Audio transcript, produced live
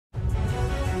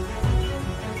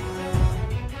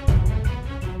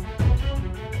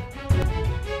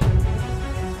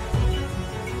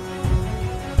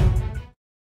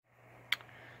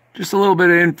Just a little bit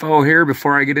of info here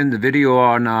before I get into the video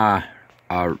on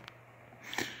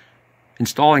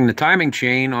installing the timing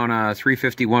chain on a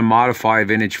 351 modified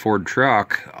vintage Ford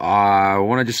truck. I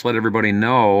want to just let everybody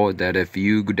know that if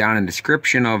you go down in the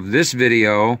description of this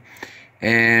video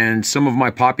and some of my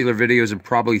popular videos and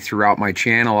probably throughout my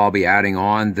channel, I'll be adding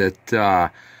on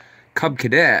that Cub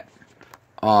Cadet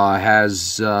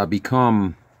has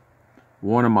become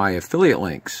one of my affiliate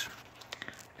links.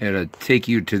 It'll take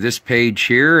you to this page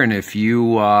here, and if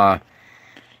you have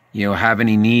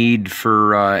any need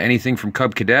for anything from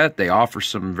Cub Cadet, they offer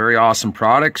some very awesome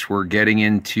products. We're getting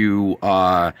into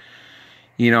snow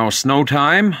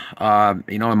time,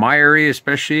 in my area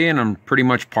especially, and I'm pretty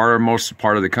much most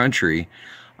part of the country.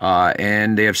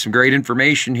 And they have some great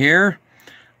information here.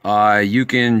 You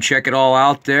can check it all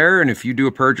out there, and if you do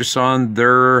a purchase on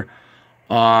their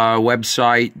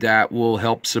website, that will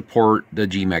help support the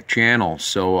GMEC channel.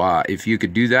 So if you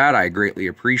could do that, I greatly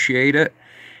appreciate it.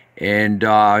 And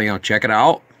check it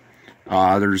out.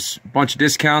 There's a bunch of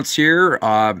discounts here.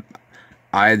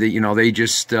 They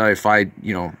just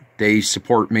they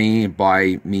support me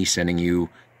by me sending you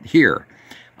here.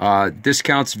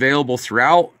 Discounts available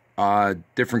throughout,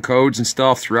 different codes and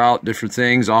stuff throughout, different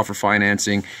things, offer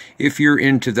financing if you're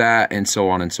into that, and so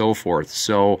on and so forth.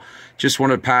 So just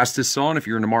want to pass this on. If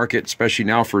you're in the market, especially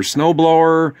now, for a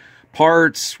snowblower,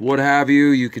 parts, what have you,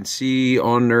 you can see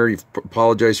on there.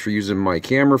 Apologize for using my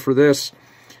camera for this,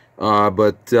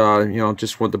 but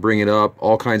just want to bring it up.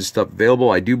 All kinds of stuff available.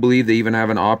 I do believe they even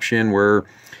have an option where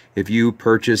if you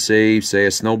purchase say a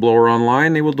snowblower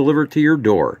online, they will deliver it to your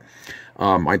door.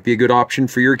 Might be a good option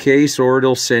for your case, or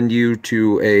it'll send you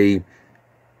to a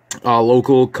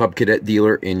local Cub Cadet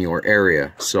dealer in your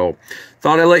area. So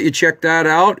thought I'd let you check that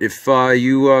out. If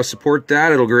you support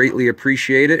that, it'll greatly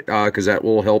appreciate it, because that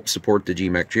will help support the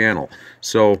GMEC channel.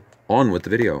 So on with the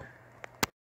video.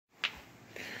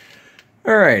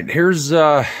 Alright, here's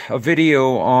a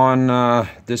video on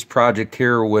this project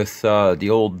here with the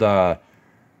old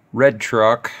red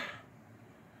truck,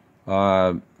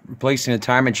 replacing a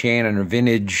timing chain on a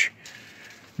vintage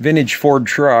Ford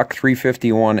truck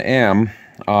 351M.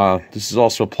 This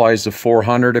also applies to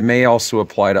 400. It may also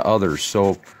apply to others.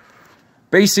 So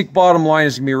basic bottom line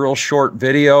is going to be a real short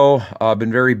video. I've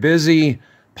been very busy.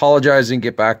 Apologize and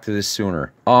get back to this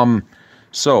sooner.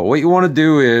 So what you want to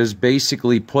do is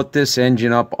basically put this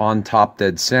engine up on top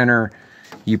dead center.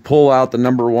 You pull out the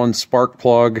 #1 spark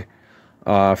plug.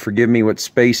 Forgive me with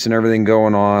space and everything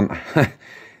going on.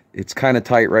 It's kind of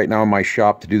tight right now in my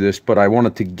shop to do this, but I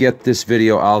wanted to get this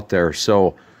video out there.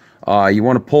 So you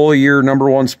want to pull your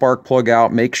 #1 spark plug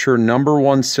out. Make sure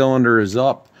 #1 cylinder is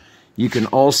up. You can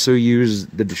also use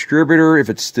the distributor if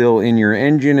it's still in your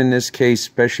engine, in this case,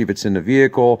 especially if it's in the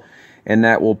vehicle, and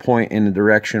that will point in the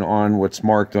direction on what's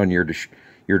marked on your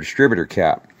distributor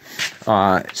cap.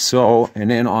 And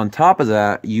then on top of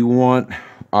that, you want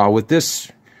with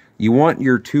this, you want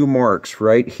your two marks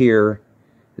right here,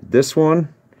 this one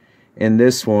and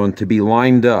this one, to be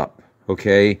lined up,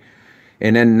 okay?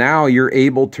 And then now you're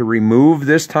able to remove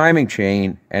this timing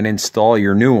chain and install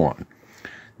your new one.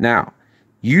 Now,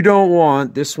 you don't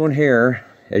want this one here,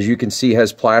 as you can see,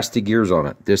 has plastic gears on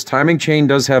it. This timing chain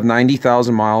does have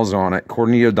 90,000 miles on it,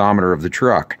 according to the odometer of the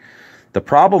truck. The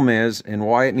problem is, and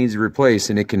why it needs to replace,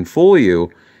 and it can fool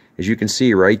you, as you can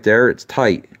see right there, it's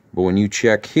tight. But when you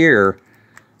check here,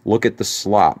 look at the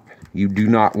slop. You do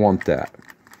not want that.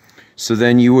 So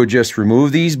then you would just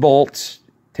remove these bolts,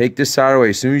 take this out of the way.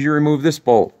 As soon as you remove this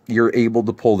bolt, you're able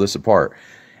to pull this apart.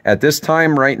 At this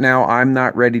time right now, I'm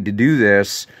not ready to do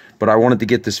this, but I wanted to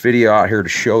get this video out here to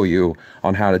show you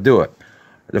on how to do it.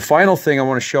 The final thing I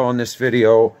want to show on this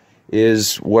video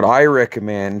is what I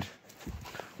recommend,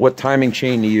 what timing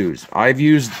chain to use. I've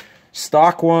used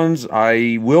stock ones.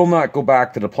 I will not go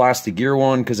back to the plastic gear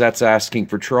one, because that's asking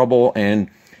for trouble, and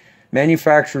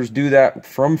manufacturers do that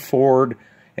from Ford.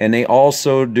 And they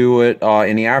also do it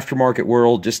in the aftermarket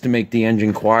world just to make the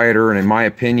engine quieter. And in my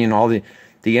opinion, all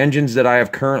the engines that I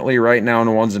have currently right now and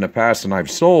the ones in the past and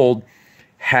I've sold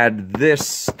had this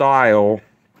style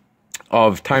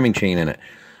of timing chain in it.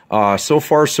 So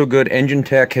far, so good. Engine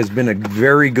Tech has been a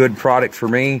very good product for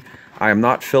me. I am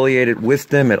not affiliated with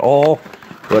them at all,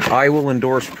 but I will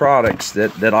endorse products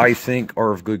that I think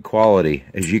are of good quality.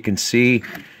 As you can see,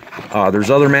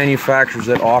 there's other manufacturers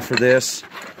that offer this.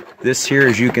 This here,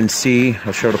 as you can see,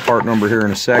 I'll show the part number here in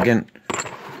a second.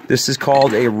 This is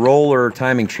called a roller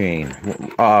timing chain.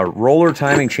 Roller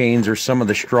timing chains are some of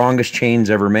the strongest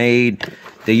chains ever made.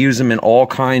 They use them in all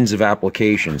kinds of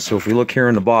applications. So if we look here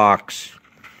in the box,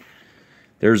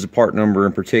 there's the part number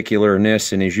in particular in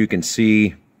this, and as you can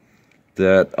see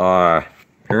that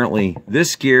Apparently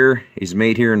this gear is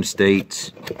made here in the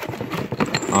States.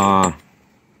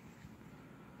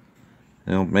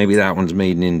 Maybe that one's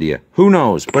made in India. Who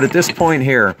knows? But at this point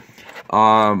here,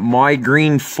 my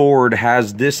green Ford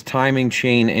has this timing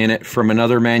chain in it from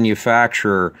another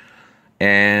manufacturer,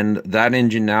 and that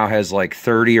engine now has like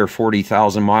 30 or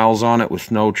 40,000 miles on it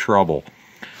with no trouble.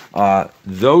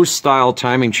 Those style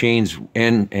timing chains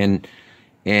and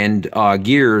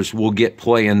gears will get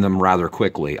play in them rather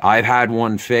quickly. I've had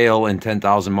one fail in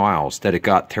 10,000 miles that it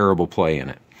got terrible play in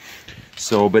it.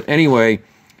 So, but anyway,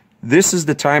 this is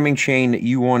the timing chain that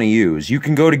you want to use. You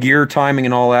can go to gear timing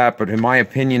and all that, but in my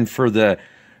opinion, for the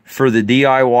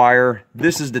DIYer,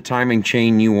 this is the timing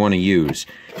chain you want to use.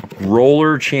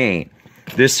 Roller chain.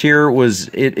 This here was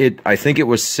I think it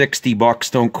was 60 bucks.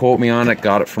 Don't quote me on it.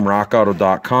 Got it from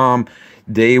rockauto.com.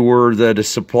 They were the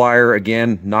supplier.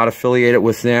 Again, not affiliated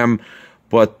with them,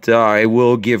 but I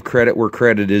will give credit where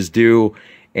credit is due.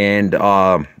 And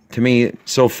to me,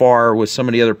 so far, with some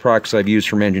of the other products I've used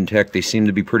from Engine Tech, they seem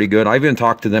to be pretty good. I've even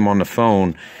talked to them on the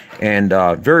phone, and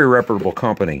very reputable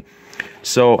company.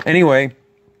 So anyway,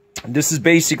 this is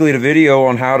basically the video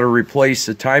on how to replace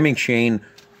the timing chain.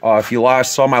 If you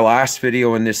saw my last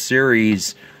video in this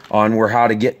series on how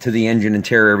to get to the engine and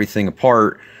tear everything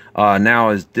apart,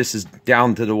 this is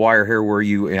down to the wire here where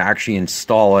you actually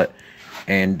install it.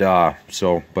 And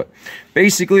but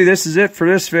basically this is it for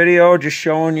this video, just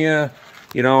showing you,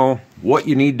 what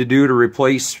you need to do to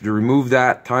remove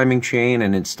that timing chain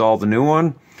and install the new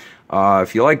one.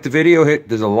 If you like the video,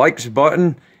 there's a likes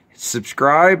button,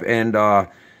 subscribe, and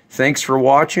thanks for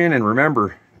watching, and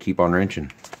remember, keep on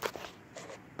wrenching.